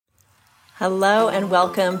Hello and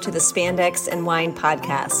welcome to the Spandex and Wine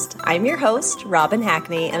podcast. I'm your host, Robin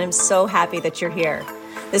Hackney, and I'm so happy that you're here.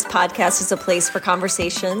 This podcast is a place for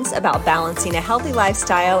conversations about balancing a healthy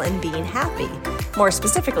lifestyle and being happy. More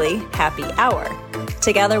specifically, happy hour.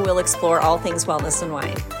 Together, we'll explore all things wellness and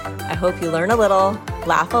wine. I hope you learn a little,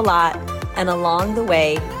 laugh a lot, and along the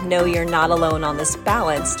way, know you're not alone on this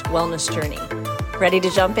balanced wellness journey. Ready to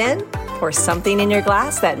jump in? Pour something in your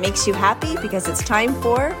glass that makes you happy because it's time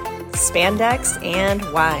for Spandex and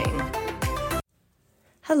Wine.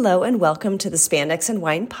 Hello and welcome to the Spandex and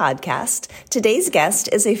Wine podcast. Today's guest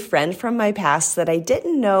is a friend from my past that I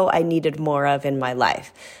didn't know I needed more of in my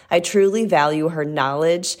life. I truly value her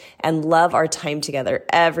knowledge and love our time together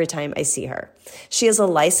every time I see her. She is a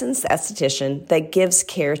licensed esthetician that gives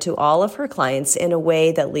care to all of her clients in a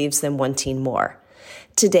way that leaves them wanting more.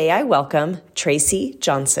 Today I welcome Tracie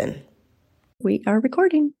Johnson. We are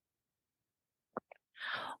recording.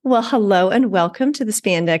 Well, hello and welcome to the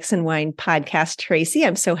Spandex and Wine podcast, Tracie.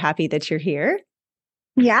 I'm so happy that you're here.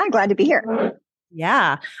 Yeah, glad to be here.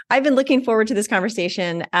 Yeah, I've been looking forward to this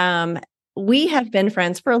conversation. We have been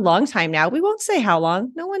friends for a long time now. We won't say how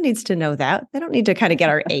long. No one needs to know that. They don't need to kind of get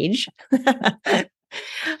our age.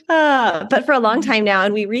 But for a long time now,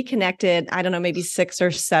 and we reconnected, I don't know, maybe 6 or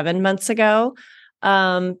 7 months ago,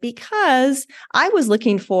 because I was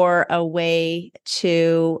looking for a way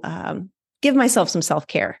to give myself some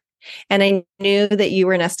self-care. And I knew that you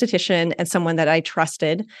were an esthetician and someone that I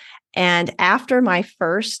trusted. And after my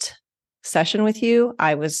first session with you,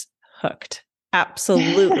 I was hooked.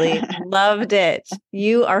 Absolutely loved it.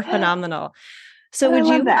 You are phenomenal. So would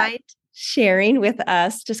you mind sharing with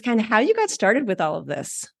us just kind of how you got started with all of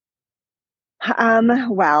this?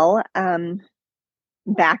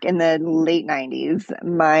 Back in the late 90s,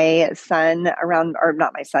 my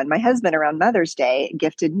husband around Mother's Day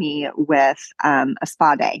gifted me with a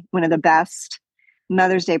spa day, one of the best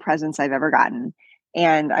Mother's Day presents I've ever gotten.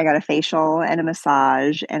 And I got a facial and a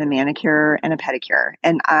massage and a manicure and a pedicure.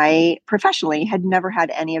 And I professionally had never had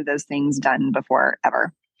any of those things done before,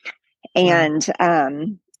 ever. And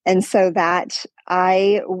so that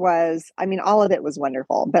all of it was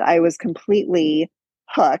wonderful, but I was completely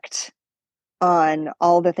hooked on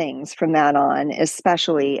all the things from that on,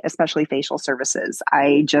 especially facial services.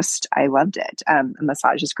 I loved it. A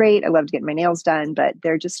massage is great. I loved getting my nails done, but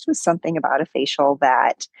there just was something about a facial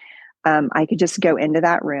that I could just go into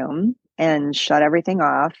that room and shut everything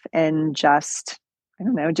off and just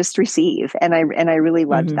receive. And I really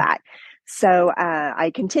loved that. So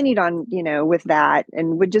I continued on, with that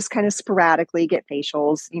and would just kind of sporadically get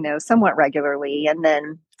facials, somewhat regularly. And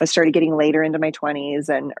then I started getting later into my 20s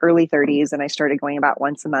and early 30s. And I started going about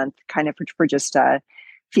once a month kind of for just a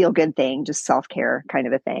feel good thing, just self-care kind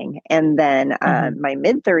of a thing. And then my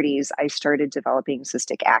mid 30s, I started developing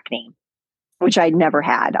cystic acne, which I'd never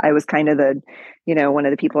had. I was kind of one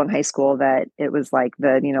of the people in high school that it was like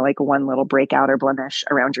like one little breakout or blemish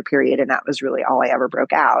around your period. And that was really all I ever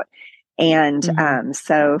broke out. And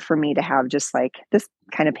so for me to have just like this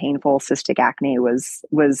kind of painful cystic acne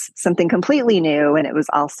was something completely new. And it was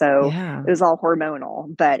also, It was all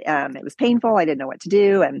hormonal, but it was painful. I didn't know what to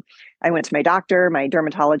do. And I went to my doctor, my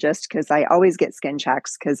dermatologist, because I always get skin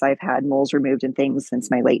checks because I've had moles removed and things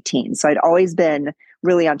since my late teens. So I'd always been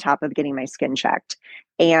really on top of getting my skin checked.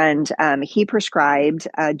 And he prescribed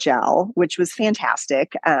a gel, which was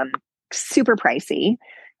fantastic, super pricey.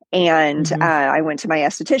 And I went to my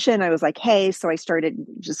esthetician. I was like, hey, so I started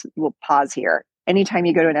we'll pause here. Anytime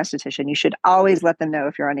you go to an esthetician, you should always let them know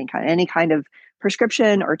if you're on any kind of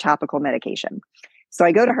prescription or topical medication. So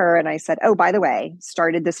I go to her and I said, oh, by the way,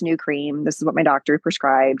 started this new cream. This is what my doctor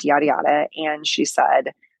prescribed, yada, yada. And she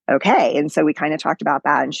said, okay. And so we kind of talked about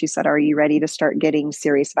that. And she said, are you ready to start getting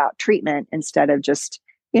serious about treatment instead of just,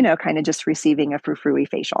 kind of just receiving a frou-frou-y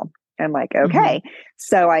facial? I'm like, okay.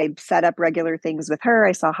 So I set up regular things with her.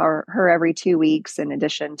 I saw her every 2 weeks in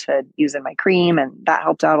addition to using my cream. And that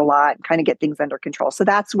helped out a lot, kind of get things under control. So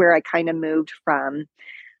that's where I kind of moved from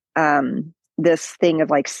this thing of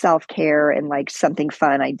like self-care and like something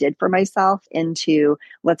fun I did for myself into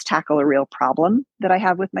let's tackle a real problem that I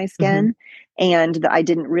have with my skin. And I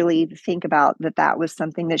didn't really think about that was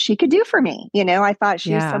something that she could do for me. I thought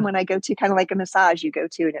she was someone I go to, kind of like a massage you go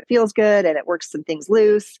to and it feels good and it works some things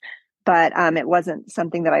loose. But it wasn't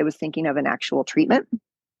something that I was thinking of an actual treatment.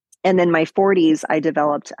 And then my 40s, I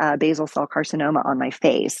developed basal cell carcinoma on my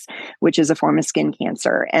face, which is a form of skin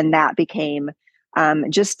cancer. And that became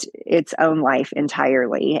just its own life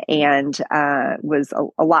entirely and was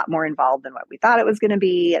a lot more involved than what we thought it was going to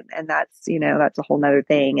be. And that's, that's a whole nother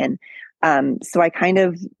thing. And so I kind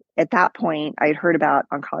of at that point, I'd heard about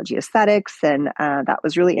oncology aesthetics, and that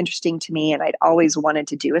was really interesting to me. And I'd always wanted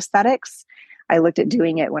to do aesthetics. I looked at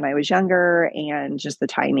doing it when I was younger, and just the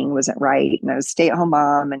timing wasn't right. And I was a stay-at-home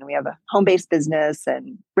mom, and we have a home-based business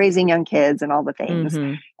and raising young kids and all the things.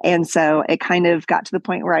 Mm-hmm. And so it kind of got to the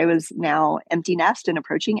point where I was now empty nest and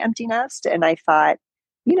approaching empty nest. And I thought,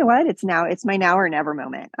 you know what? It's my now or never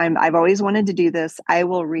moment. I've always wanted to do this. I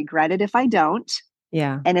will regret it if I don't.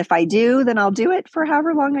 Yeah. And if I do, then I'll do it for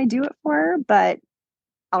however long I do it for, but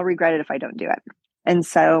I'll regret it if I don't do it. And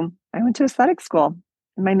so I went to aesthetic school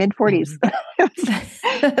in my mid 40s.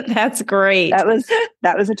 That's great.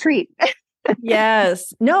 That was a treat.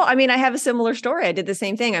 Yes. No, I mean, I have a similar story. I did the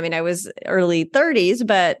same thing. I mean, I was early 30s,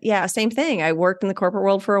 but yeah, same thing. I worked in the corporate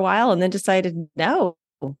world for a while and then decided, no,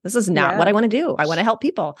 this is not what I want to do. I want to help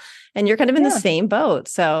people. And you're kind of in the same boat.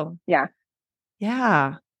 So yeah.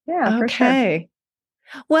 Yeah. For sure. Okay.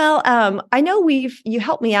 Well, I know you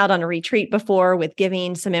helped me out on a retreat before with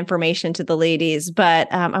giving some information to the ladies,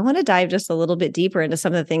 but I want to dive just a little bit deeper into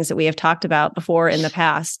some of the things that we have talked about before in the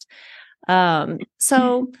past.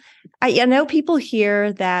 So I know people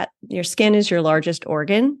hear that your skin is your largest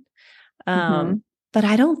organ, but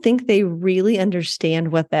I don't think they really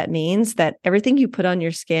understand what that means, that everything you put on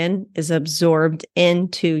your skin is absorbed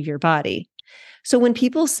into your body. So when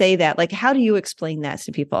people say that, like, how do you explain that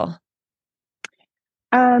to people?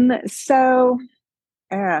 So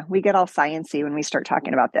we get all sciencey when we start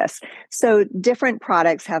talking about this. So different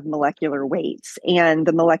products have molecular weights, and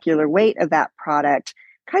the molecular weight of that product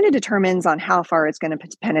kind of determines on how far it's going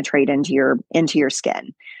to penetrate into your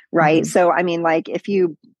skin, right? So, I mean, like if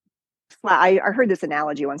you I heard this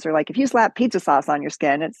analogy once. They're like, if you slap pizza sauce on your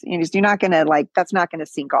skin, you're not going to that's not going to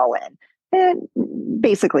sink all in. And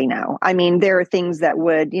basically, no. I mean, there are things that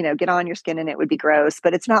would, get on your skin and it would be gross,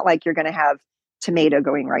 but it's not like you're going to have tomato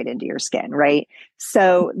going right into your skin, right?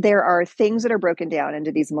 So there are things that are broken down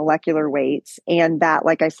into these molecular weights, and that,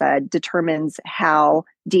 like I said, determines how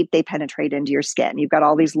deep they penetrate into your skin. You've got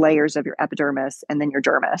all these layers of your epidermis and then your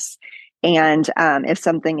dermis. And if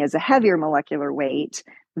something is a heavier molecular weight,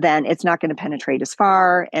 then it's not going to penetrate as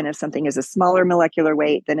far. And if something is a smaller molecular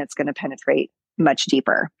weight, then it's going to penetrate much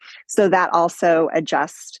deeper. So that also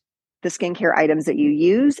adjusts the skincare items that you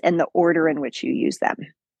use and the order in which you use them.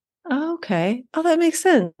 Oh, okay. Oh, that makes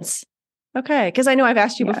sense. Okay. Because I know I've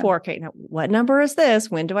asked you before, okay, now what number is this?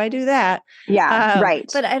 When do I do that? Yeah, right.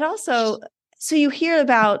 But I'd also, so you hear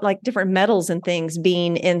about like different metals and things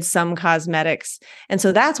being in some cosmetics. And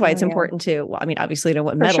so that's why it's important to, well, I mean, obviously know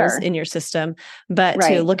what metals in your system, but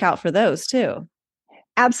to look out for those too.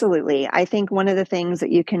 Absolutely. I think one of the things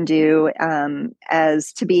that you can do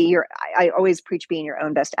as to be I always preach being your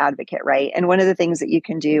own best advocate, right? And one of the things that you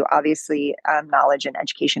can do, obviously, knowledge and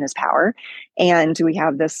education is power. And we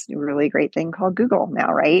have this really great thing called Google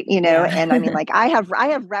now, right? And I mean, like I have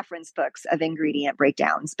reference books of ingredient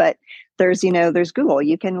breakdowns, but there's Google.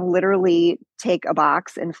 You can literally take a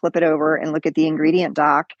box and flip it over and look at the ingredient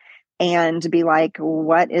doc and be like,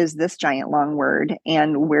 what is this giant long word?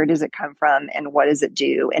 And where does it come from? And what does it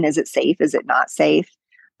do? And is it safe? Is it not safe?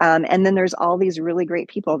 And then there's all these really great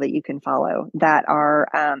people that you can follow that are,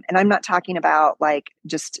 and I'm not talking about like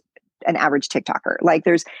just an average TikToker. Like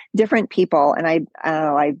there's different people, and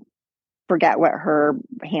I forget what her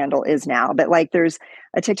handle is now, but like there's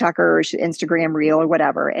a TikToker or Instagram reel or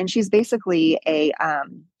whatever. And she's basically a,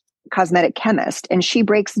 cosmetic chemist, and she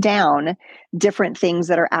breaks down different things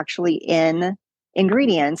that are actually in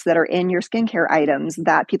ingredients that are in your skincare items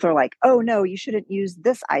that people are like, oh no, you shouldn't use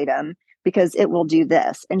this item because it will do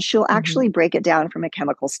this. And she'll actually break it down from a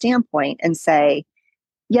chemical standpoint and say,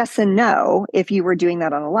 yes and no. If you were doing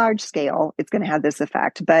that on a large scale, it's going to have this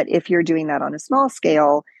effect. But if you're doing that on a small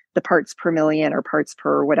scale, the parts per million or parts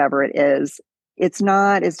per whatever it is, it's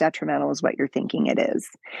not as detrimental as what you're thinking it is.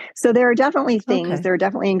 So there are definitely things, there are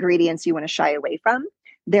definitely ingredients you want to shy away from.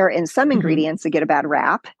 There are some ingredients that get a bad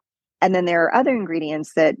rap. And then there are other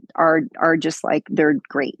ingredients that are just like, they're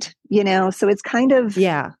great, So it's kind of,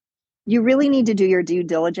 you really need to do your due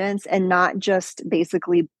diligence and not just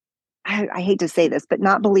basically, I hate to say this, but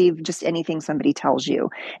not believe just anything somebody tells you,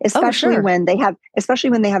 especially when they have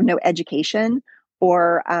no education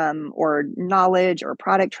or knowledge or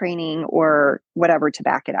product training or whatever to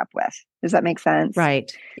back it up with. Does that make sense?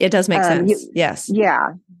 Right. It does make sense. Yes. Yeah.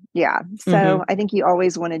 Yeah. So I think you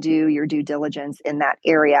always want to do your due diligence in that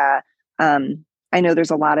area. I know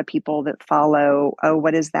there's a lot of people that follow,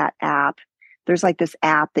 what is that app? There's like this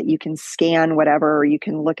app that you can scan whatever, or you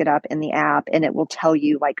can look it up in the app and it will tell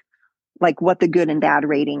you like what the good and bad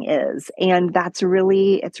rating is. And it's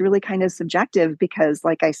really kind of subjective because,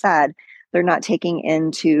 like I said, they're not taking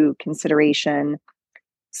into consideration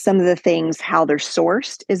some of the things, how they're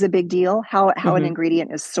sourced is a big deal. How an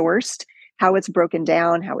ingredient is sourced, how it's broken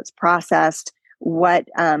down, how it's processed, what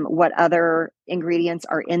other ingredients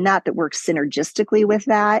are in that work synergistically with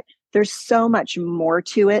that. There's so much more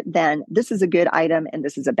to it than this is a good item and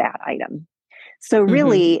this is a bad item. So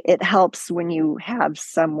really, it helps when you have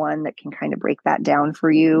someone that can kind of break that down for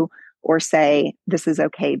you, or say, this is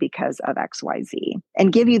okay because of XYZ,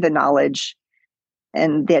 and give you the knowledge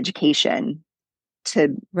and the education to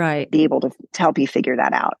be able to help you figure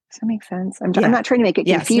that out. Does that make sense? I'm not trying to make it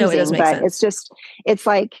confusing, but it's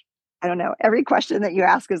like, I don't know, every question that you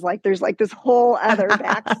ask is like, there's like this whole other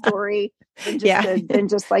backstory than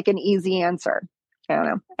just like an easy answer. I don't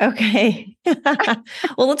know. Okay.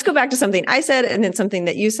 Well, let's go back to something I said, and then something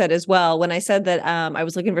that you said as well. When I said that I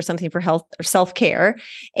was looking for something for health or self-care,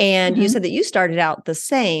 and you said that you started out the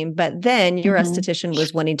same, but then your esthetician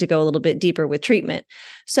was wanting to go a little bit deeper with treatment.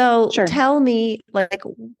 So tell me, like,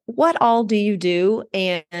 what all do you do?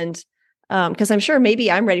 And because I'm sure maybe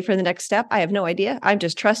I'm ready for the next step. I have no idea. I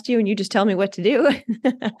just trust you and you just tell me what to do.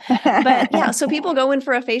 But yeah, so people go in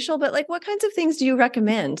for a facial, but like, what kinds of things do you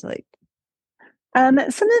recommend? Like, some of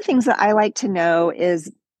the things that I like to know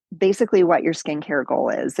is basically what your skincare goal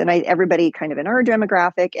is. And everybody kind of in our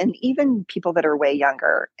demographic, and even people that are way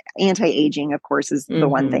younger, anti-aging, of course, is the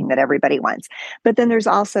one thing that everybody wants. But then there's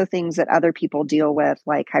also things that other people deal with,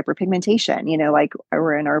 like hyperpigmentation, like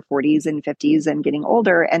we're in our 40s and 50s and getting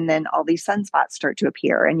older, and then all these sunspots start to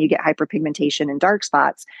appear and you get hyperpigmentation and dark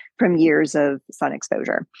spots from years of sun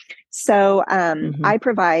exposure. So I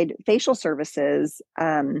provide facial services.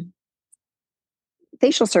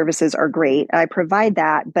 Facial services are great. I provide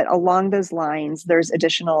that, but along those lines, there's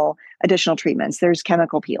additional treatments. There's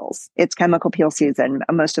chemical peels. It's chemical peel season.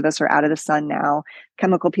 Most of us are out of the sun now.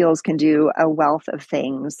 Chemical peels can do a wealth of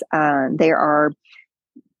things. They are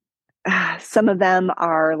some of them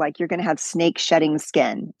are like you're going to have snake shedding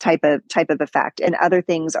skin type of effect, and other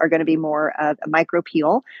things are going to be more of a micro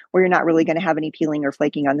peel where you're not really going to have any peeling or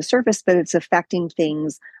flaking on the surface, but it's affecting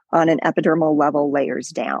things on an epidermal level, layers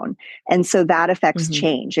down. And so that affects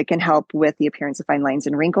change. It can help with the appearance of fine lines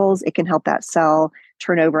and wrinkles. It can help that cell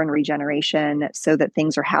turnover and regeneration so that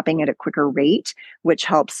things are happening at a quicker rate, which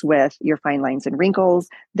helps with your fine lines and wrinkles.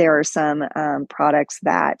 There are some products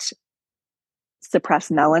that suppress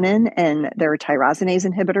melanin, and there are tyrosinase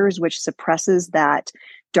inhibitors, which suppresses that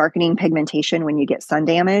darkening pigmentation when you get sun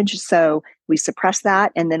damage. So we suppress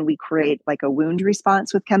that, and then we create like a wound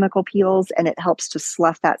response with chemical peels, and it helps to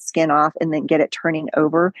slough that skin off and then get it turning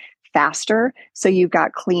over faster. So you've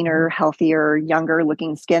got cleaner, healthier, younger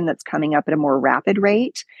looking skin that's coming up at a more rapid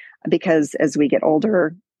rate, because as we get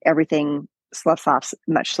older, everything sloughs off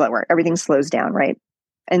much slower. Everything slows down, right?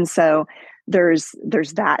 And so there's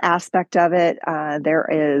that aspect of it. There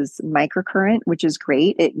is microcurrent, which is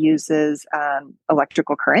great. It uses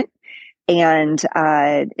electrical current, and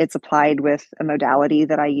it's applied with a modality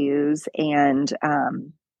that I use, and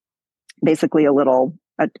basically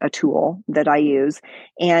a tool that I use,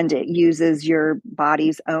 and it uses your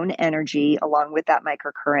body's own energy along with that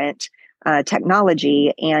microcurrent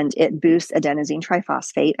technology, and it boosts adenosine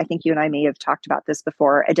triphosphate. I think you and I may have talked about this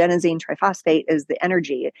before. Adenosine triphosphate is the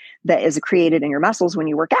energy that is created in your muscles when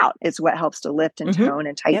you work out. It's what helps to lift and tone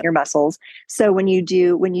and tighten your muscles. So when you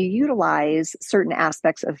utilize certain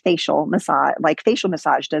aspects of facial massage, like facial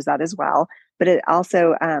massage does that as well, but it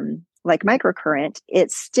also, like microcurrent,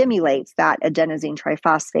 it stimulates that adenosine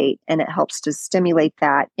triphosphate, and it helps to stimulate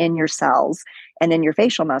that in your cells and in your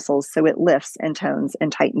facial muscles. So it lifts and tones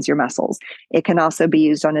and tightens your muscles. It can also be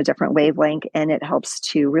used on a different wavelength, and it helps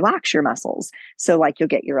to relax your muscles. So like you'll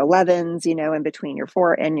get your 11s, in between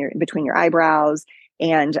between your eyebrows.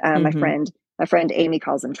 And my friend Amy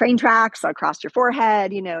calls them train tracks across your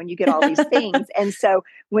forehead, and you get all these things. And so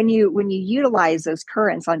when you utilize those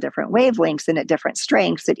currents on different wavelengths and at different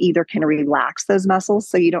strengths, it either can relax those muscles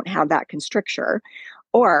so you don't have that constricture,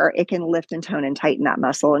 or it can lift and tone and tighten that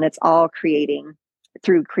muscle. And it's all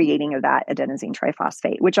through creating of that adenosine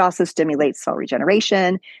triphosphate, which also stimulates cell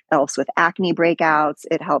regeneration, helps with acne breakouts.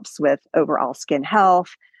 It helps with overall skin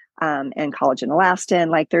health, and collagen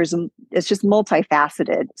elastin. Like it's just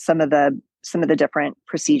multifaceted, some of the different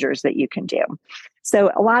procedures that you can do.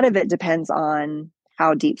 So a lot of it depends on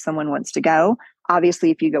how deep someone wants to go. Obviously,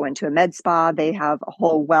 if you go into a med spa, they have a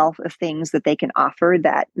whole wealth of things that they can offer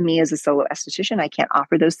that me as a solo esthetician, I can't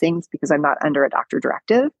offer those things because I'm not under a doctor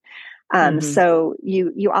directive. So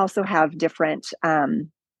you also have different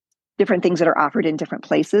things that are offered in different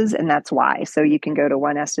places, and that's why. So you can go to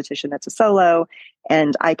one esthetician that's a solo,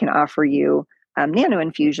 and I can offer you nano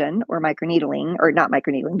infusion or microneedling, or not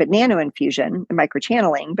microneedling, but nano infusion,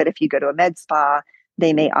 microchanneling. But if you go to a med spa,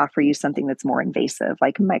 they may offer you something that's more invasive,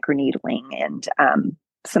 like microneedling and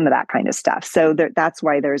some of that kind of stuff. So that's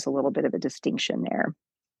why there's a little bit of a distinction there.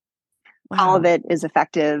 Wow. All of it is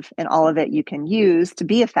effective, and all of it you can use to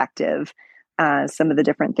be effective. Some of the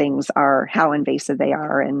different things are how invasive they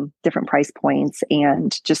are and different price points,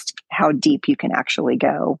 and just how deep you can actually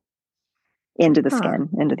go into the skin,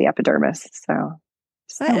 into the epidermis. So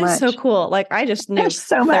that is so cool. Like I just knew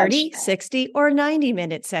so 30, much. 60 or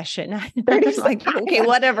 90-minute session. 30, like, okay,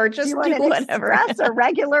 whatever, just do whatever. Express or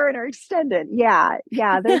regular or extended. Yeah.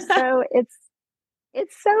 There's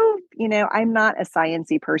it's so, I'm not a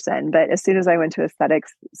sciencey person, but as soon as I went to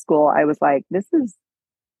aesthetics school, I was like, this is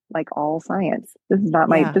like all science. This is not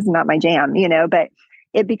my jam, but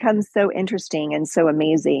it becomes so interesting and so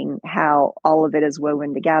amazing how all of it is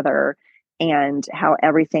woven together and how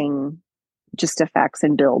everything just affects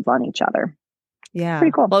and builds on each other. Yeah.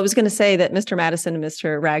 Pretty cool. Well, I was going to say that Mr. Madison and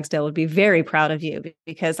Mr. Ragsdale would be very proud of you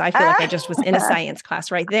because I feel like I just was in a science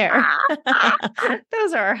class right there.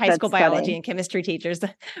 Those are our high school biology and chemistry teachers,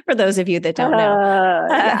 for those of you that don't know.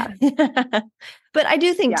 Yeah. But I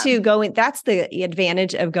do think too, that's the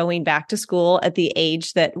advantage of going back to school at the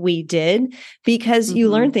age that we did, because you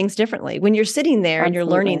learn things differently. When you're sitting there and you're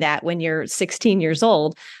learning that when you're 16 years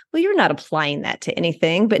old, well, you're not applying that to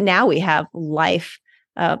anything, but now we have life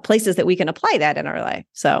places that we can apply that in our life.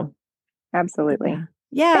 So absolutely.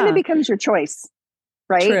 Yeah. And it becomes your choice,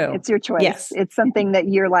 right? True. It's your choice. Yes. It's something that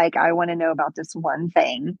you're like, I want to know about this one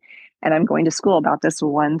thing, and I'm going to school about this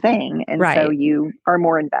one thing. And so you are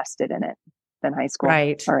more invested in it than high school.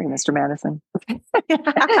 Right. Sorry, Mr. Madison.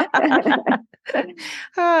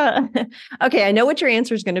 Okay. I know what your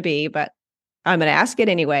answer is going to be, but I'm going to ask it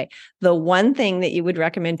anyway. The one thing that you would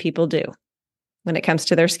recommend people do when it comes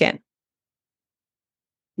to their skin.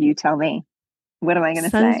 You tell me. What am I going to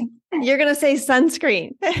say? You're going to say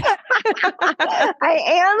sunscreen. I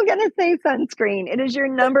am going to say sunscreen. It is your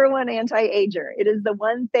number one anti-ager. It is the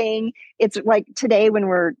one thing. It's like today when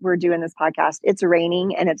we're doing this podcast, it's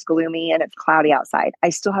raining and it's gloomy and it's cloudy outside. I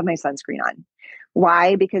still have my sunscreen on.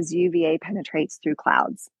 Why? Because UVA penetrates through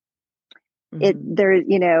clouds. And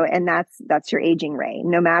that's your aging ray.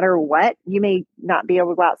 No matter what, you may not be able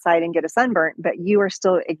to go outside and get a sunburn, but you are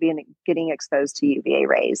still getting exposed to UVA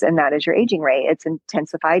rays, and that is your aging ray. It's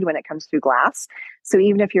intensified when it comes through glass. So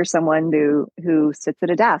even if you're someone who sits at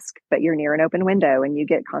a desk, but you're near an open window and you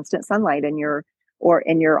get constant sunlight in your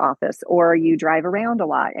office, or you drive around a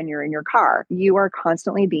lot and you're in your car, you are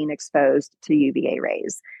constantly being exposed to UVA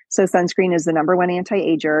rays. So sunscreen is the number one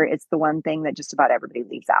anti-ager. It's the one thing that just about everybody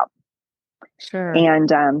leaves out. Sure.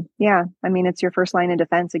 And it's your first line of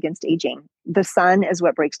defense against aging. The sun is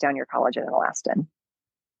what breaks down your collagen and elastin.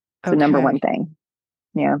 It's the number one thing.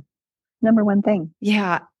 Yeah. Number one thing.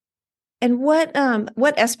 Yeah. And what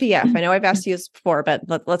SPF? I know I've asked you this before, but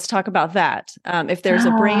let's talk about that. If there's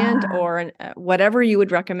a brand or whatever you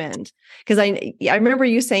would recommend, because I remember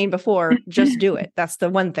you saying before, just do it. That's the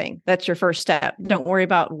one thing. That's your first step. Don't worry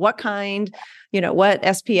about what kind, what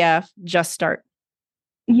SPF, just start.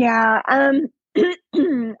 Yeah.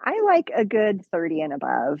 I like a good 30 and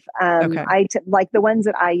above. Like the ones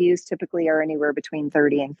that I use typically are anywhere between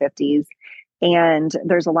 30 and 50s. And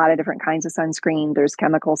there's a lot of different kinds of sunscreen. There's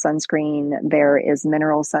chemical sunscreen. There is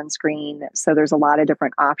mineral sunscreen. So there's a lot of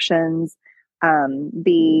different options.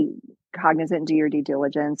 Be cognizant, do your due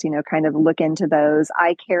diligence, kind of look into those.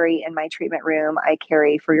 I carry in my treatment room, I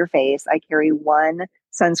carry for your face, I carry one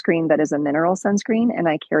sunscreen that is a mineral sunscreen, and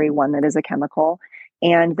I carry one that is a chemical.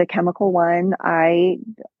 And the chemical one, I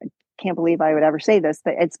can't believe I would ever say this,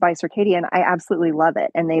 but it's by Circadian. I absolutely love it.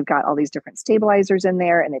 And they've got all these different stabilizers in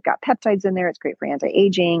there, and they've got peptides in there. It's great for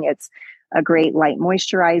anti-aging. It's a great light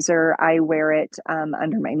moisturizer. I wear it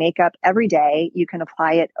under my makeup every day. You can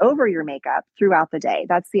apply it over your makeup throughout the day.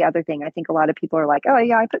 That's the other thing. I think a lot of people are like, oh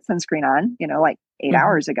yeah, I put sunscreen on, like 8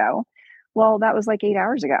 hours ago. Well, that was like 8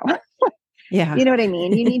 hours ago. Yeah. You know what I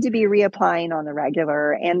mean? You need to be reapplying on the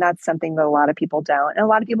regular. And that's something that a lot of people don't. And a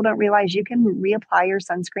lot of people don't realize you can reapply your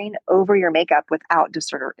sunscreen over your makeup without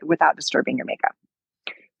disturbing your makeup.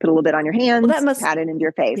 Put a little bit on your hands, pat it into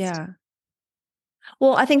your face. Yeah.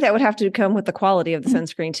 Well, I think that would have to come with the quality of the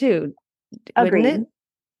sunscreen too. Agreed. Wouldn't it?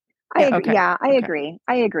 I agree. Yeah, I agree.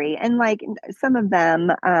 I agree. And like some of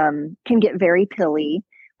them can get very pilly,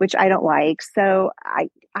 which I don't like. So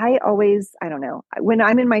I always, I don't know, when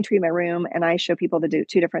I'm in my treatment room and I show people the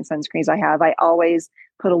two different sunscreens I have, I always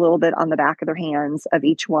put a little bit on the back of their hands of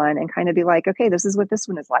each one and kind of be like, okay, this is what this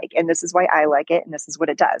one is like. And this is why I like it. And this is what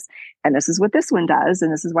it does. And this is what this one does.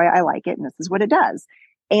 And this is why I like it. And this is what it does.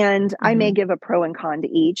 And I may give a pro and con to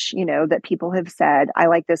each, that people have said, I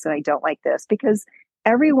like this and I don't like this, because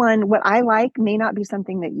what I like may not be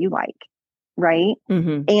something that you like, right?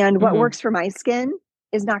 Mm-hmm. And what Mm-hmm. works for my skin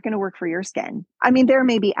is not going to work for your skin. I mean, there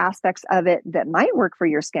may be aspects of it that might work for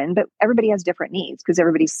your skin, but everybody has different needs because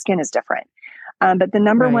everybody's skin is different. But the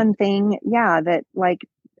number Right. one thing, that like,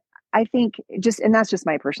 I think and that's just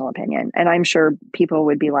my personal opinion. And I'm sure people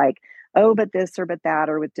would be like, oh, but this or but that,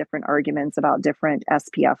 or with different arguments about different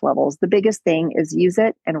SPF levels. The biggest thing is use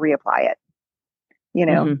it and reapply it.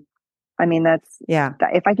 Mm-hmm. I mean, Yeah.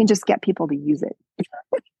 if I can just get people to use it.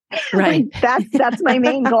 Right. That's my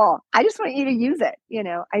main goal. I just want you to use it.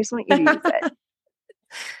 I just want you to use it.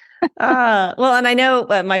 Well, and I know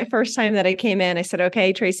my first time that I came in, I said,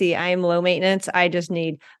 okay, Tracie, I am low maintenance. I just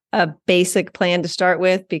need a basic plan to start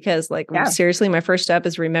with because seriously, my first step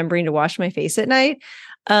is remembering to wash my face at night.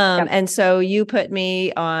 And so you put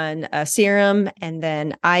me on a serum and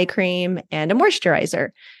then eye cream and a moisturizer,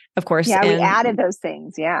 of course. Yeah, and we added those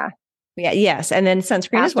things. Yeah. Yeah. Yes. And then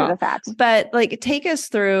sunscreen as After well. the fact. But take us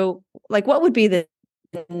through, what would be the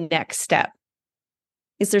next step?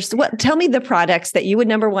 Tell me the products that you would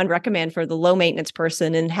number one recommend for the low maintenance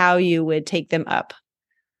person and how you would take them up.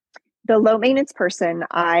 The low maintenance person,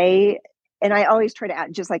 I always try to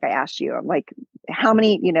add, just like I asked you, like how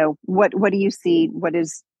many, what do you see? What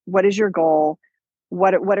is your goal?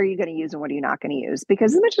 What are you going to use and what are you not going to use?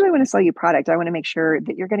 Because as much as I want to sell you product, I want to make sure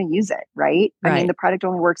that you're going to use it, right? I mean, the product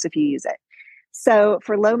only works if you use it. So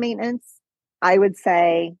for low maintenance, I would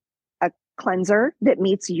say a cleanser that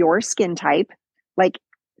meets your skin type. Like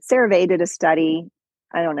CeraVe did a study,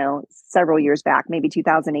 I don't know, several years back, maybe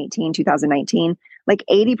 2018, 2019, like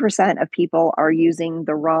 80% of people are using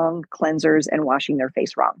the wrong cleansers and washing their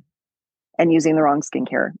face wrong and using the wrong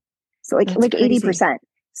skincare. So like 80%.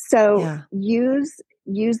 So use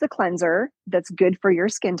the cleanser that's good for your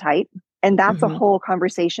skin type. And that's a whole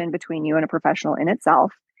conversation between you and a professional in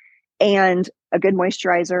itself. And a good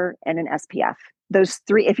moisturizer and an SPF. Those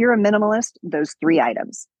three, if you're a minimalist, those three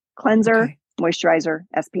items: cleanser, moisturizer,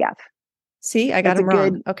 SPF. See, I got them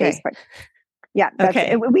wrong. Okay. Yeah.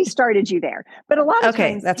 We started you there. But a lot of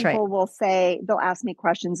times people will say, they'll ask me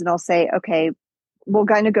questions and I'll say, okay, we're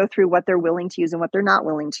going to go through what they're willing to use and what they're not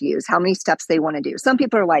willing to use, how many steps they want to do. Some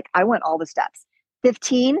people are like, I want all the steps.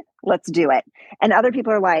 15, let's do it. And other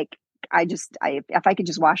people are like, if I could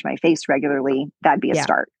just wash my face regularly, that'd be a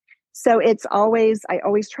start. So I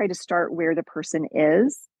always try to start where the person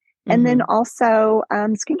is. And then also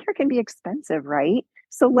skincare can be expensive, right?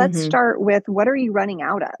 So let's start with, what are you running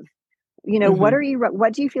out of?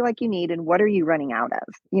 What do you feel like you need and what are you running out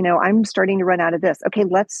of? I'm starting to run out of this. Okay,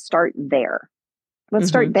 let's start there. Let's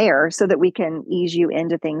start there so that we can ease you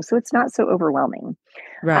into things so it's not so overwhelming.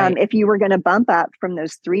 Right. If you were going to bump up from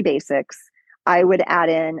those three basics, I would add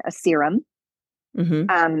in a serum.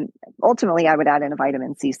 Ultimately, I would add in a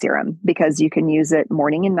vitamin C serum because you can use it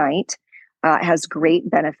morning and night. It has great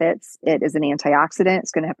benefits. It is an antioxidant.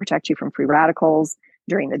 It's going to protect you from free radicals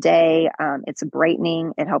during the day. It's a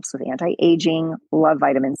brightening. It helps with anti-aging. Love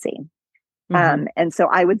vitamin C. And so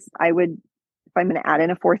I would, if I'm going to add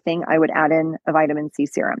in a fourth thing, I would add in a vitamin C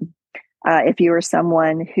serum. If you are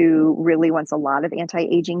someone who really wants a lot of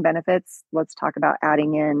anti-aging benefits, let's talk about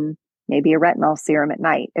adding in maybe a retinol serum at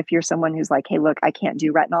night. If you're someone who's like, hey, look, I can't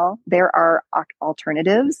do retinol, there are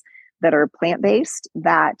alternatives that are plant-based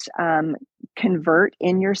that convert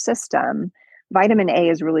in your system. Vitamin A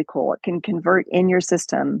is really cool. It can convert in your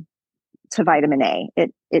system to vitamin A.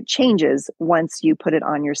 It changes once you put it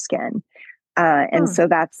on your skin. And so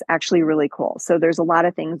that's actually really cool. So there's a lot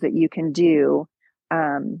of things that you can do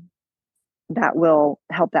that will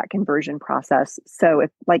help that conversion process. So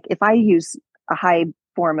if I use a high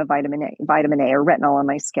form of vitamin A or retinol on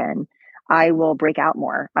my skin, I will break out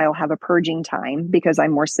more. I'll have a purging time because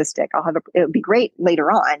I'm more cystic. It'll be great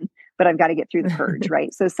later on, but I've got to get through the purge,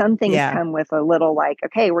 right? So some things come with a little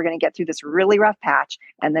okay, we're going to get through this really rough patch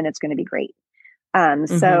and then it's going to be great.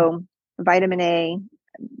 So vitamin A,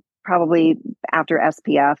 probably after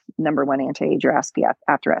SPF, number one anti-ager SPF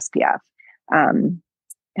after SPF.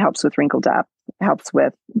 Helps with wrinkle depth, helps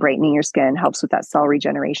with brightening your skin, helps with that cell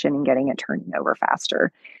regeneration and getting it turning over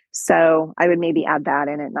faster. So I would maybe add that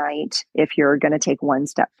in at night if you're going to take one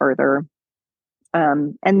step further.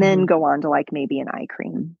 And then go on to maybe an eye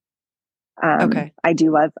cream. I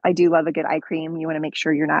do love a good eye cream. You want to make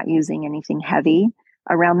sure you're not using anything heavy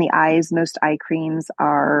around the eyes. Most eye creams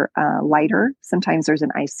are lighter. Sometimes there's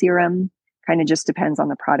an eye serum. Kind of just depends on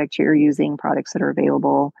the product you're using, products that are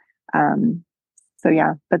available. So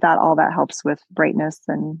yeah, but all that helps with brightness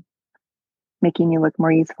and making you look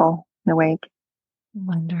more youthful and awake.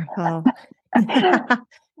 Wonderful.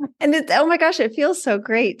 And oh my gosh, it feels so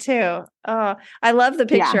great too. Oh, I love the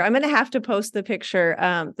picture. Yeah. I'm going to have to post the picture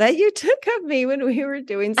that you took of me when we were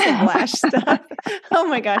doing some lash stuff. Oh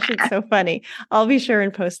my gosh, it's so funny. I'll be sure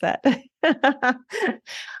and post that.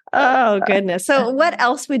 Oh goodness. So what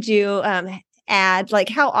else would you add? Like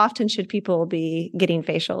how often should people be getting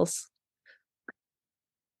facials?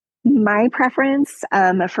 My preference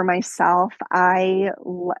for myself,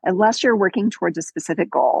 unless you're working towards a specific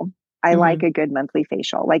goal, I like a good monthly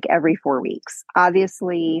facial, like every 4 weeks.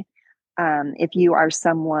 Obviously, if you are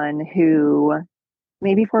someone who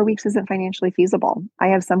maybe 4 weeks isn't financially feasible, I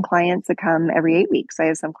have some clients that come every 8 weeks. I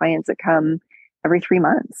have some clients that come every 3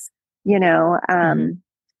 months, you know?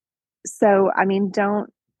 So, I mean,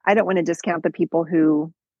 I don't want to discount the people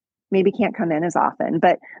who maybe can't come in as often,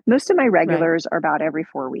 but most of my regulars are about every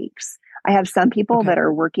 4 weeks. I have some people that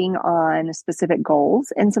are working on specific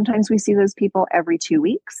goals, and sometimes we see those people every 2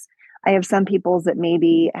 weeks. I have some people that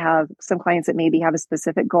maybe have some clients that maybe have a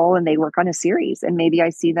specific goal and they work on a series, and maybe I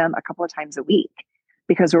see them a couple of times a week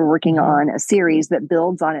because we're working on a series that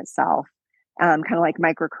builds on itself, kind of like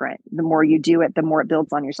microcurrent. The more you do it, the more it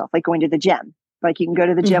builds on yourself, like going to the gym. Like you can go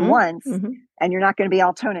to the gym once and you're not going to be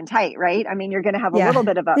all tone and tight, right? I mean, you're going to have a little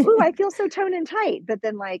bit of ooh, I feel so tone and tight. But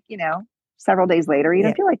then several days later, you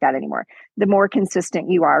don't feel like that anymore. The more consistent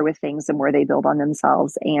you are with things, the more they build on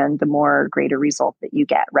themselves and the more greater result that you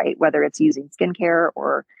get, right? Whether it's using skincare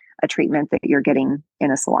or a treatment that you're getting in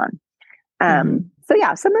a salon.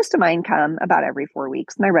 So most of mine come about every 4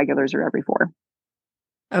 weeks. My regulars are every 4.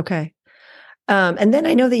 Okay. And then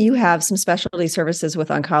I know that you have some specialty services with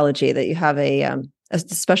oncology, that you have a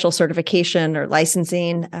special certification or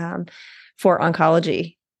licensing for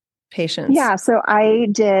oncology patients. Yeah, so I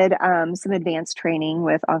did some advanced training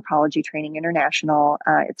with Oncology Training International.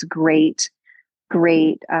 It's great.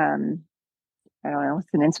 I don't know,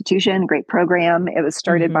 it's an institution, great program. It was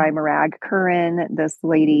started by Marag Curran, this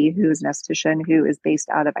lady who is an esthetician who is based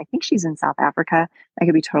out of, I think she's in South Africa. I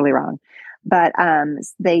could be totally wrong. But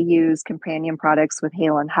they use companion products with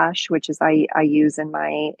Hale and Hush, which is I use in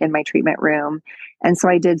my treatment room. And so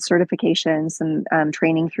I did certifications and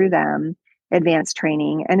training through them, advanced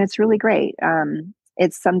training, and it's really great.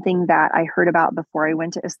 It's something that I heard about before I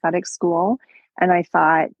went to aesthetic school. And I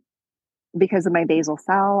thought, because of my basal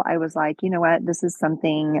cell, I was like, you know what, this is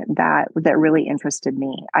something that really interested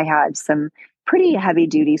me. I had some pretty heavy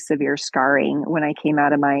duty, severe scarring when I came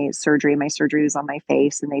out of my surgery. My surgery was on my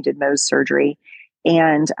face and they did Mohs surgery.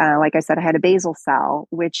 And like I said, I had a basal cell,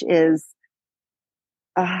 which is,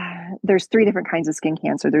 there's 3 different kinds of skin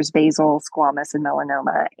cancer. There's basal, squamous, and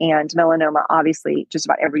melanoma. And melanoma, obviously, just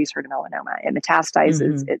about everybody's heard of melanoma. It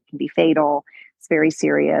metastasizes, it can be fatal. It's very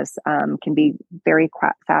serious, can be very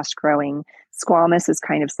fast growing. Squamous is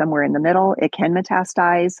kind of somewhere in the middle. It can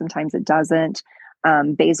metastasize. Sometimes it doesn't.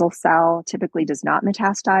 Basal cell typically does not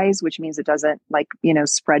metastasize, which means it doesn't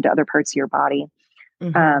spread to other parts of your body.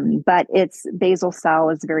 But its basal cell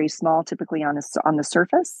is very small, typically on the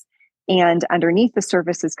surface. And underneath the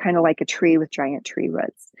surface is kind of like a tree with giant tree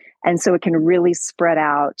roots. And so it can really spread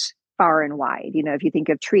out far and wide. You know, if you think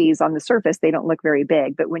of trees on the surface, they don't look very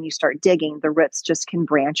big, but when you start digging, the roots just can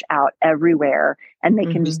branch out everywhere and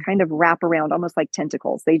they can just kind of wrap around almost like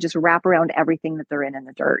tentacles. They just wrap around everything that they're in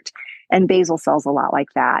the dirt. And basal cell's a lot like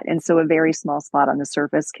that. And so a very small spot on the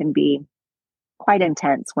surface can be quite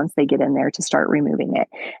intense once they get in there to start removing it.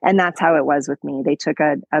 And that's how it was with me. They took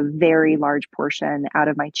a very large portion out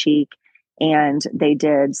of my cheek and they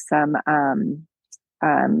did some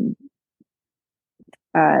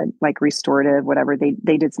like restorative, whatever.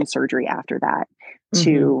 They did some surgery after that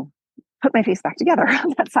to put my face back together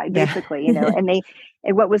on that side, basically, and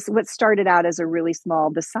what started out as a really small,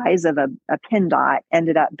 the size of a pin dot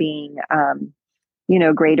ended up being,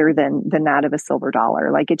 greater than that of a silver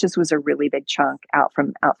dollar. Like it just was a really big chunk out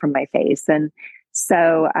from my face. And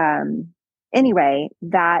so, anyway,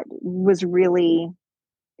 it was a really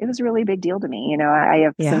big deal to me. I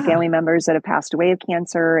have some family members that have passed away of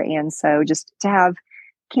cancer. And so just to have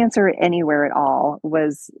cancer anywhere at all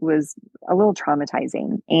was a little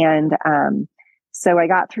traumatizing. And so I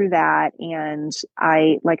got through that. And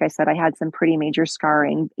like I said, I had some pretty major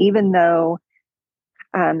scarring, even though,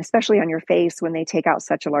 especially on your face, when they take out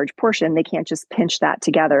such a large portion, they can't just pinch that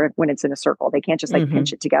together when it's in a circle. They can't just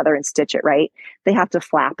pinch it together and stitch it, right? They have to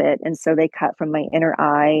flap it. And so they cut from my inner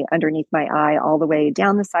eye, underneath my eye, all the way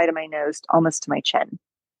down the side of my nose, almost to my chin.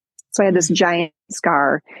 So I had this giant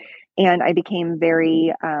scar and I became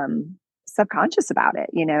very subconscious about it,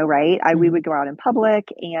 right? We would go out in public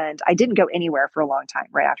and I didn't go anywhere for a long time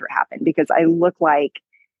right after it happened because I look like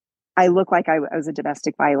I was a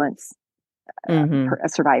domestic violence Mm-hmm. a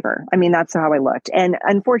survivor. I mean, that's how I looked. And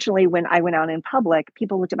unfortunately, when I went out in public,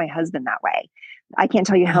 people looked at my husband that way. I can't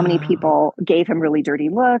tell you how many Oh, people gave him really dirty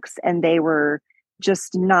looks, and they were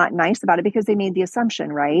just not nice about it because they made the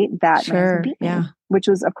assumption, right, that my husband sure. beat me, Yeah. which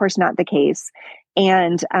was, of course, not the case.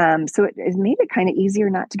 And so it made it kind of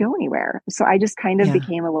easier not to go anywhere. So I just kind of Yeah.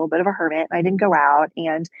 became a little bit of a hermit. I didn't go out.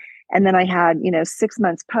 And then I had, 6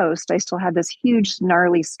 months post, I still had this huge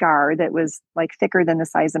gnarly scar that was like thicker than the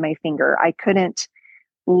size of my finger. I couldn't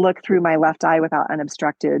look through my left eye without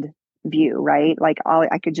unobstructed view, right? Like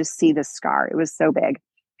I could just see this scar. It was so big.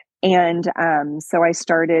 And so I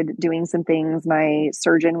started doing some things. My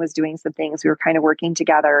surgeon was doing some things. We were kind of working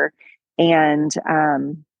together. And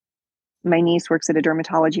my niece works at a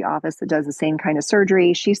dermatology office that does the same kind of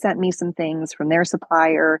surgery. She sent me some things from their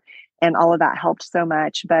supplier, and all of that helped so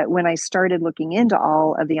much. But when I started looking into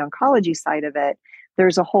all of the oncology side of it,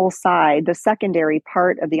 there's a whole side. The secondary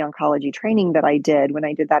part of the oncology training that I did when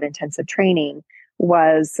I did that intensive training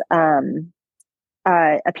was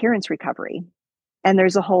appearance recovery. And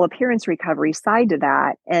there's a whole appearance recovery side to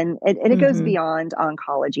that. And it goes Mm-hmm. beyond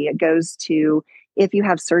oncology. It goes to if you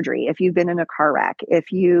have surgery, if you've been in a car wreck,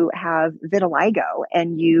 if you have vitiligo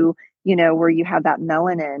and where you have that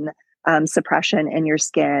melanin suppression in your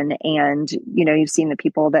skin. And, you've seen the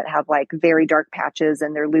people that have like very dark patches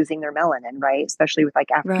and they're losing their melanin, right? Especially with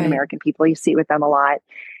like African Right. American people, you see with them a lot.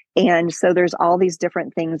 And so there's all these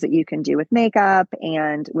different things that you can do with makeup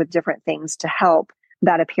and with different things to help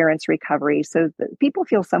that appearance recovery so that people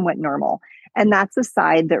feel somewhat normal. And that's the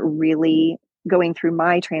side that really, going through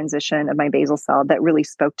my transition of my basal cell, that really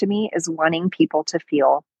spoke to me, is wanting people to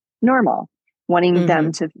feel normal, wanting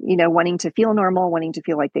them Mm-hmm. to, wanting to feel normal, wanting to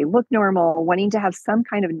feel like they look normal, wanting to have some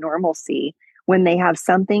kind of normalcy when they have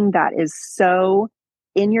something that is so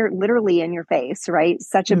literally in your face, right?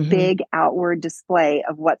 Such a Mm-hmm. big outward display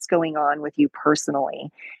of what's going on with you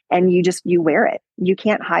personally. And you wear it. You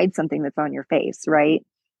can't hide something that's on your face, right?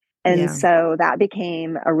 And Yeah. so that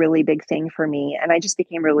became a really big thing for me. And I just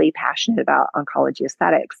became really passionate about oncology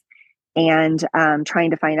aesthetics and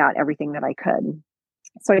trying to find out everything that I could.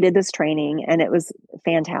 So I did this training and it was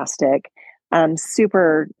fantastic,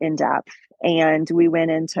 super in depth. And we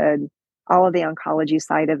went into all of the oncology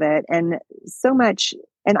side of it and so much.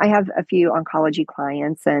 And I have a few oncology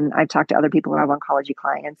clients and I've talked to other people who have oncology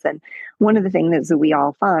clients. And one of the things that we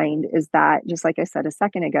all find is that, just like I said a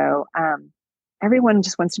second ago, everyone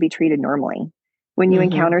just wants to be treated normally. When you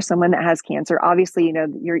Mm-hmm. encounter someone that has cancer, obviously,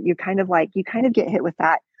 you kind of get hit with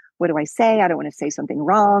that. What do I say? I don't want to say something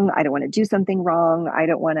wrong. I don't want to do something wrong. I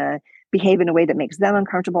don't want to behave in a way that makes them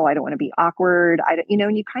uncomfortable. I don't want to be awkward. I don't,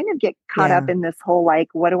 and you kind of get caught up Yeah. in this whole, like,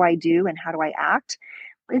 what do I do and how do I act?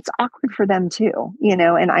 It's awkward for them too,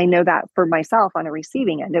 and I know that for myself on a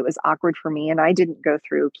receiving end, it was awkward for me. And I didn't go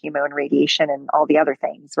through chemo and radiation and all the other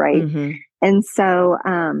things. Right. Mm-hmm. And so,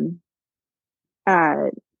 uh,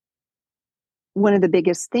 one of the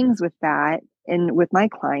biggest things with that and with my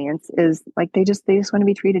clients is like they just want to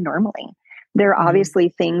be treated normally. There are Mm-hmm. obviously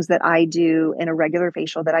things that I do in a regular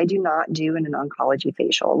facial that I do not do in an oncology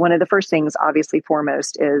facial. One of the first things, obviously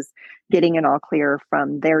foremost, is getting an all clear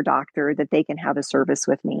from their doctor that they can have a service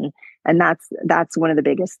with me. And that's one of the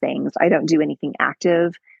biggest things. I don't do anything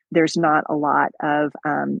active. There's not a lot of,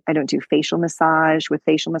 I don't do facial massage. With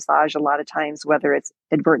facial massage, a lot of times, whether it's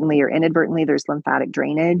advertently or inadvertently, there's lymphatic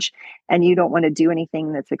drainage. And you don't want to do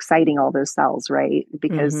anything that's exciting all those cells, right?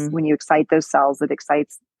 Because Mm-hmm. when you excite those cells,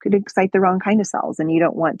 could excite the wrong kind of cells. And you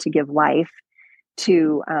don't want to give life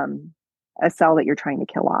to a cell that you're trying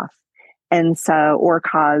to kill off. And so, or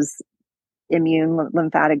cause immune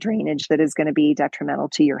lymphatic drainage that is going to be detrimental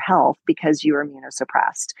to your health because you are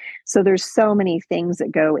immunosuppressed. So there's so many things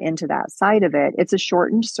that go into that side of it. It's a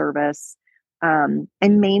shortened service. And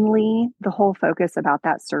mainly the whole focus about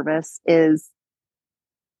that service is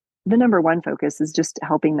the number one focus is just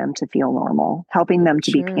helping them to feel normal, helping them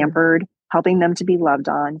to be Sure. pampered, helping them to be loved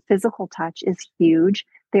on. Physical touch is huge.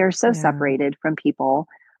 They are so Yeah. separated from people.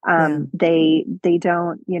 Yeah. They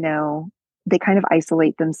don't, they kind of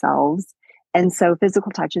isolate themselves. And so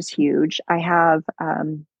physical touch is huge. I have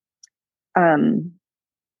um,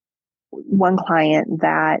 one client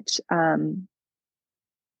that,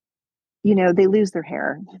 they lose their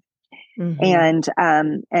hair. Mm-hmm.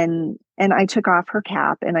 And I took off her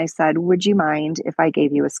cap and I said, would you mind if I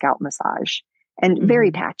gave you a scalp massage? And Mm-hmm.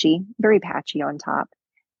 very patchy on top.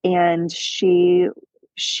 And she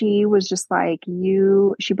was just like,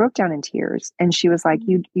 she broke down in tears and she was like,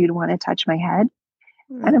 you'd want to touch my head?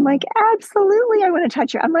 And I'm like, Oh, absolutely. I want to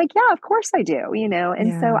touch your, I'm like, yeah, of course I do,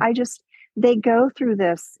 And so yeah. they go through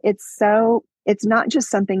this. It's not just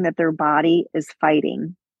something that their body is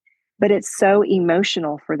fighting. but it's so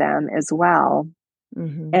emotional for them as well.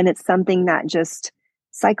 And it's something that just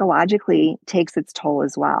psychologically takes its toll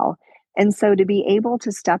as well. And so to be able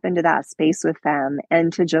to step into that space with them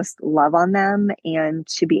and to just love on them and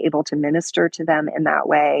to be able to minister to them in that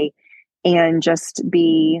way and just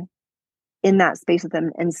be in that space with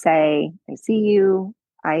them and say, I see you.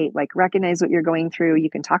 I like recognize what you're going through. You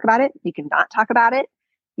can talk about it. You can not talk about it.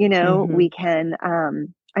 You know, we can,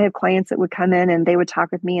 I have clients that would come in and they would talk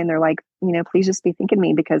with me and they're like, you know, please just be thinking of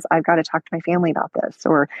me because I've got to talk to my family about this,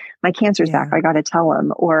 or my cancer's back. I got to tell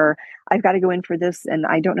them, or I've got to go in for this and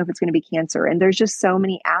I don't know if it's going to be cancer. And there's just so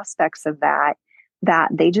many aspects of that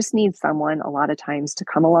they just need someone a lot of times to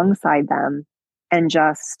come alongside them and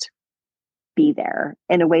just be there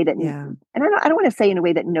in a way that, and I don't want to say in a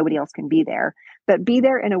way that nobody else can be there, but be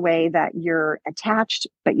there in a way that you're attached,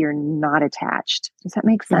 but you're not attached. Does that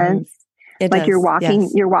make sense? It like does.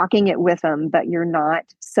 you're walking it with them, but you're not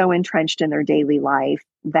so entrenched in their daily life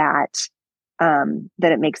that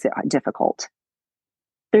it makes it difficult.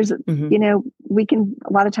 There's, you know, we can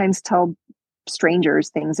a lot of times tell strangers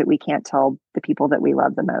things that we can't tell the people that we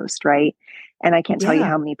love the most, right? And I can't tell you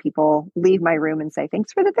how many people leave my room and say,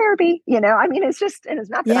 thanks for the therapy. You know, I mean, it's just, and it's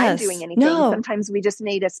not that I'm doing anything. Sometimes we just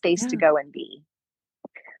need a space to go and be.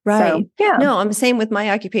 Right. So, No, I'm the same with my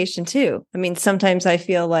occupation too. I mean, sometimes I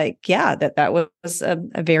feel like, that was a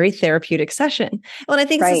very therapeutic session. Well, and I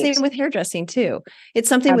think it's the same with hairdressing too. It's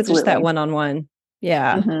something with just that one-on-one.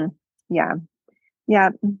 Yeah. Yeah.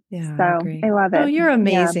 So I love it. Oh, you're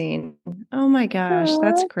amazing. Oh my gosh.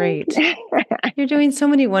 That's great. You're doing so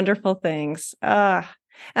many wonderful things. And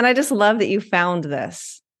I just love that you found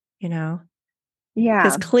this, you know? Yeah.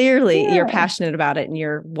 Because clearly you're passionate about it and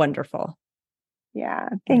you're wonderful. Yeah.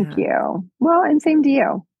 Thank you. Well, and same to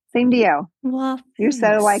you. Well, you're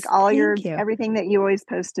so like everything that you always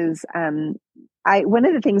post is, one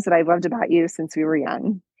of the things that I've loved about you since we were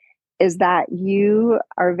young is that you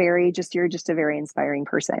are you're just a very inspiring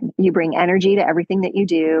person. You bring energy to everything that you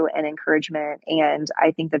do and encouragement. And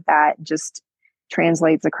I think that just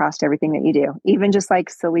translates across to everything that you do, even just like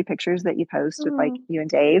silly pictures that you post with like you and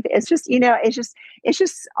Dave. It's just, you know, it's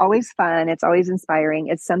just always fun. It's always inspiring.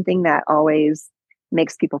 It's something that always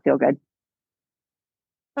makes people feel good.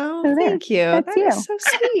 Oh, thank you. That is so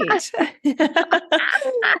sweet.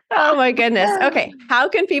 Oh my goodness. Okay. How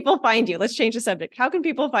can people find you? Let's change the subject. How can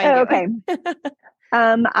people find you? Okay.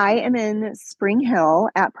 I am in Spring Hill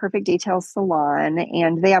at Perfect Details Salon,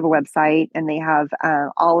 and they have a website and they have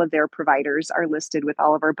all of their providers are listed with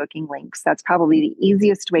all of our booking links. That's probably the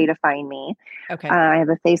easiest way to find me. Okay. I have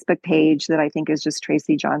a Facebook page that I think is just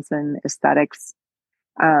Tracie Johnson Aesthetics.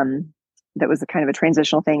 That was a kind of a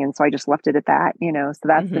transitional thing. And so I just left it at that, you know, so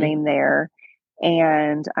that's the name there.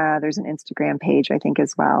 And there's an Instagram page, I think,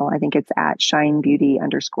 as well. I think it's at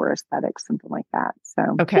 @shinebeauty_aesthetics, something like that.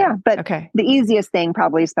 So, the easiest thing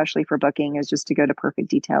probably, especially for booking, is just to go to Perfect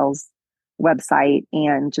Details website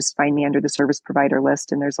and just find me under the service provider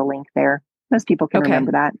list. And there's a link there. Most people can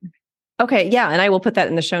remember that. Okay. Yeah. And I will put that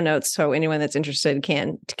in the show notes. So anyone that's interested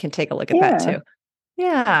can take a look at that too.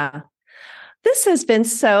 Yeah. This has been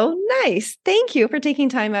so nice. Thank you for taking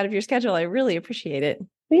time out of your schedule. I really appreciate it.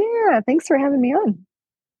 Yeah. Thanks for having me on.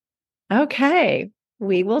 Okay.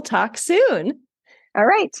 We will talk soon. All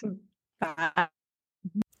right. Bye.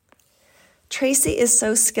 Tracie is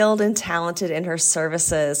so skilled and talented in her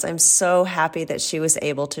services. I'm so happy that she was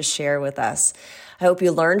able to share with us. I hope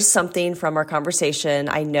you learned something from our conversation.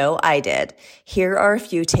 I know I did. Here are a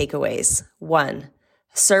few takeaways. 1,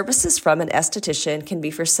 services from an esthetician can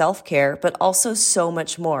be for self-care, but also so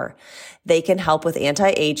much more. They can help with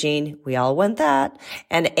anti-aging, we all want that,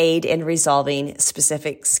 and aid in resolving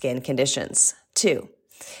specific skin conditions. 2,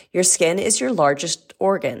 your skin is your largest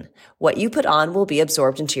organ. What you put on will be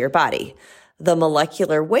absorbed into your body. The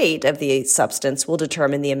molecular weight of the substance will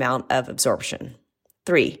determine the amount of absorption.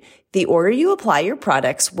 3, the order you apply your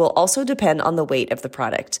products will also depend on the weight of the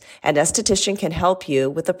product. An esthetician can help you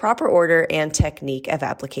with the proper order and technique of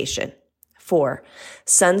application. 4,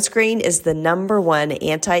 sunscreen is the number 1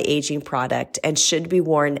 anti-aging product and should be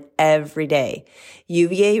worn every day.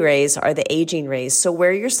 UVA rays are the aging rays, so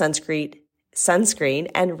wear your sunscreen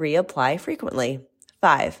and reapply frequently.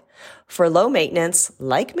 5, for low maintenance,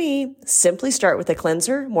 like me, simply start with a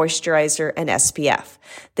cleanser, moisturizer, and SPF.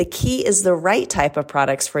 The key is the right type of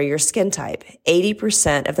products for your skin type.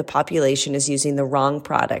 80% of the population is using the wrong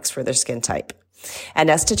products for their skin type. An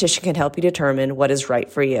esthetician can help you determine what is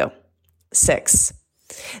right for you. 6,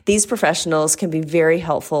 these professionals can be very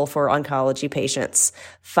helpful for oncology patients.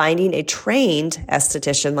 Finding a trained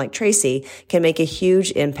esthetician like Tracie can make a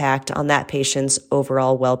huge impact on that patient's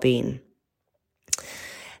overall well-being.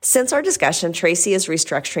 Since our discussion, Tracie is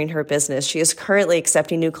restructuring her business. She is currently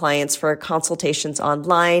accepting new clients for consultations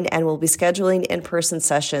online and will be scheduling in-person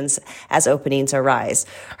sessions as openings arise.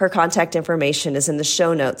 Her contact information is in the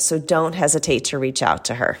show notes, so don't hesitate to reach out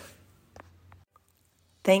to her.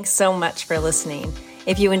 Thanks so much for listening.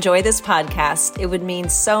 If you enjoy this podcast, it would mean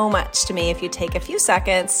so much to me if you take a few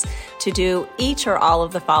seconds to do each or all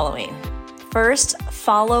of the following. First,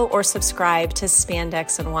 follow or subscribe to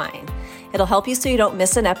Spandex and Wine. It'll help you so you don't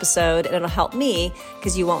miss an episode, and it'll help me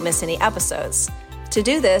because you won't miss any episodes. To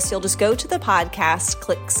do this, you'll just go to the podcast,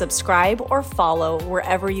 click subscribe or follow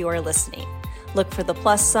wherever you are listening. Look for the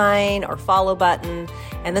plus sign or follow button,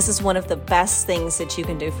 and this is one of the best things that you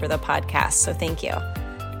can do for the podcast, so thank you.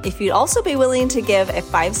 If you'd also be willing to give a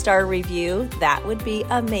 5-star review, that would be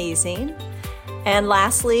amazing. And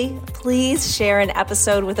lastly, please share an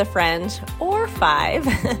episode with a friend or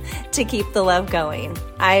 5 to keep the love going.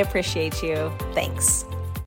 I appreciate you. Thanks.